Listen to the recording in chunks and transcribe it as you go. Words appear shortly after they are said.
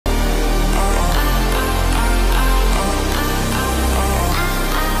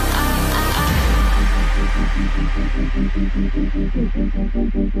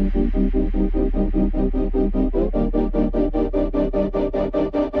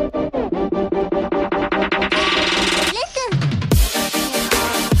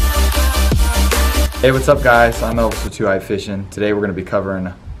Hey, what's up guys? I'm Elvis with 2 Eye Fishing. Today we're going to be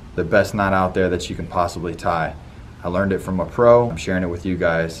covering the best knot out there that you can possibly tie. I learned it from a pro. I'm sharing it with you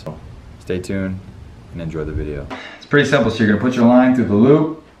guys. So stay tuned and enjoy the video. It's pretty simple. So you're going to put your line through the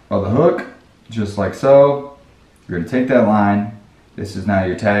loop of the hook, just like so. You're going to take that line. This is now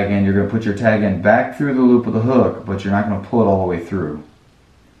your tag end. You're going to put your tag end back through the loop of the hook, but you're not going to pull it all the way through.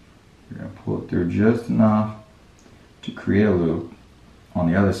 You're going to pull it through just enough to create a loop on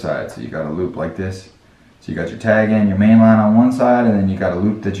the other side. So you got a loop like this. So you got your tag end, your main line on one side, and then you got a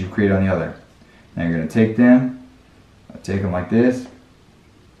loop that you create on the other. Now you're going to take them like this.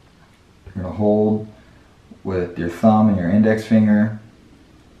 You're going to hold with your thumb and your index finger.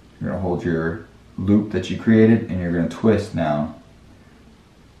 You're going to hold your loop that you created, and you're going to twist now.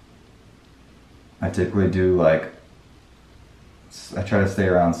 I typically do I try to stay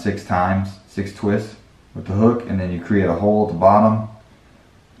around 6 times, 6 twists with the hook, and then you create a hole at the bottom,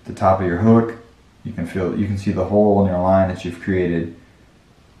 at the top of your hook. You can see the hole in your line that you've created.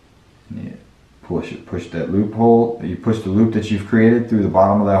 And you push that loop hole. You push the loop that you've created through the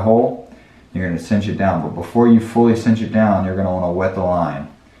bottom of that hole. You're going to cinch it down, but before you fully cinch it down, you're going to want to wet the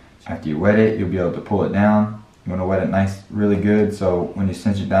line. After you wet it, you'll be able to pull it down. You want to wet it nice, really good, so when you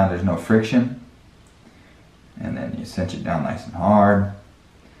cinch it down, there's no friction. And then you cinch it down nice and hard.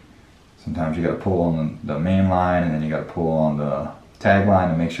 Sometimes you got to pull on the main line, and then you got to pull on the tag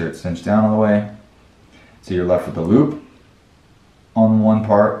line to make sure it's cinched down all the way. So you're left with the loop on one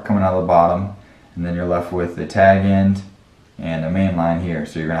part coming out of the bottom, and then you're left with the tag end and the main line here.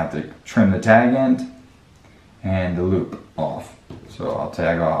 So you're gonna have to trim the tag end and the loop off. So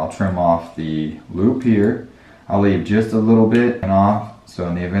I'll trim off the loop here. I'll leave just a little bit and off. So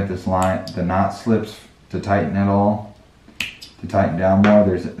in the event the knot slips, to tighten it all, to tighten down more,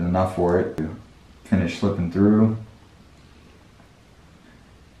 there's enough for it to finish slipping through.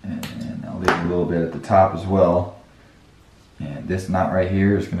 And I'll leave a little bit at the top as well. And this knot right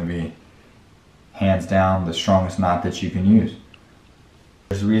here is going to be hands down the strongest knot that you can use.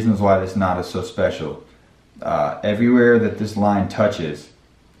 There's reasons why this knot is so special. Everywhere that this line touches,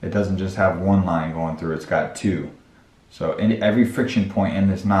 it doesn't just have one line going through, it's got 2. So every friction point in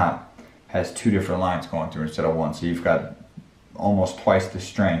this knot has 2 different lines going through instead of 1. So you've got almost twice the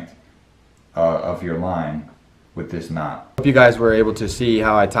strength of your line with this knot. Hope you guys were able to see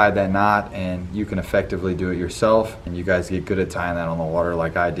how I tied that knot, and you can effectively do it yourself, and you guys get good at tying that on the water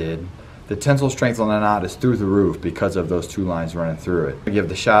like I did. The tensile strength on the knot is through the roof because of those 2 lines running through it. I give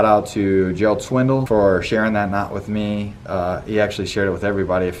the shout out to Gerald Swindle for sharing that knot with me. He actually shared it with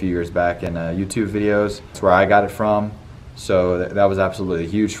everybody a few years back in YouTube videos. That's where I got it from. So that was absolutely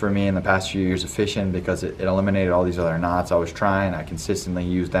huge for me in the past few years of fishing, because it eliminated all these other knots I was trying. I consistently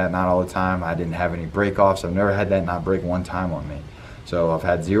used that knot all the time. I didn't have any break-offs. I've never had that knot break one time on me. So I've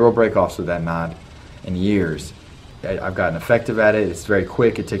had 0 break-offs with that knot in years. I've gotten effective at it. It's very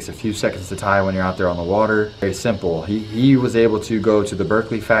quick. It takes a few seconds to tie when you're out there on the water. Very simple. He was able to go to the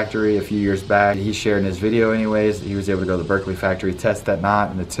Berkeley factory a few years back. He shared in his video anyways. He was able to go to the Berkeley factory, test that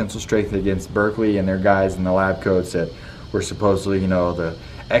knot and the tensile strength against Berkeley and their guys in the lab coats that were supposedly, you know, the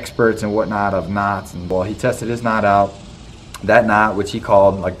experts and whatnot of knots. And well, he tested his knot out. That knot, which he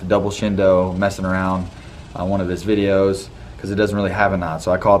called like the double shindo, messing around on one of his videos, because it doesn't really have a knot,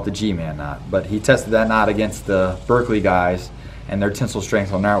 so I call it the G-man knot. But he tested that knot against the Berkeley guys, and their tensile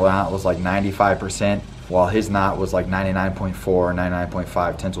strength on their knot was like 95%, while his knot was like 99.4 or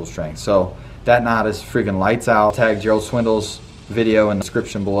 99.5 tensile strength. So that knot is freaking lights out. Tag Gerald Swindle's video in the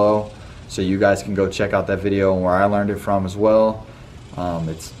description below, so you guys can go check out that video and where I learned it from as well.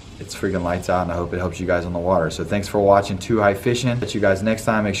 It's freaking lights out, and I hope it helps you guys on the water. So thanks for watching 2 Eye Fishing. Catch you guys next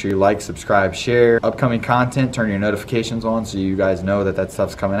time. Make sure you like, subscribe, share. Upcoming content, turn your notifications on so you guys know that that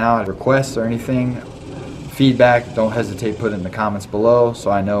stuff's coming out. Requests or anything, feedback, don't hesitate to put it in the comments below so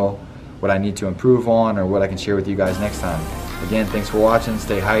I know what I need to improve on or what I can share with you guys next time. Again, thanks for watching.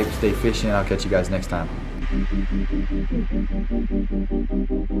 Stay hyped, stay fishing. I'll catch you guys next time.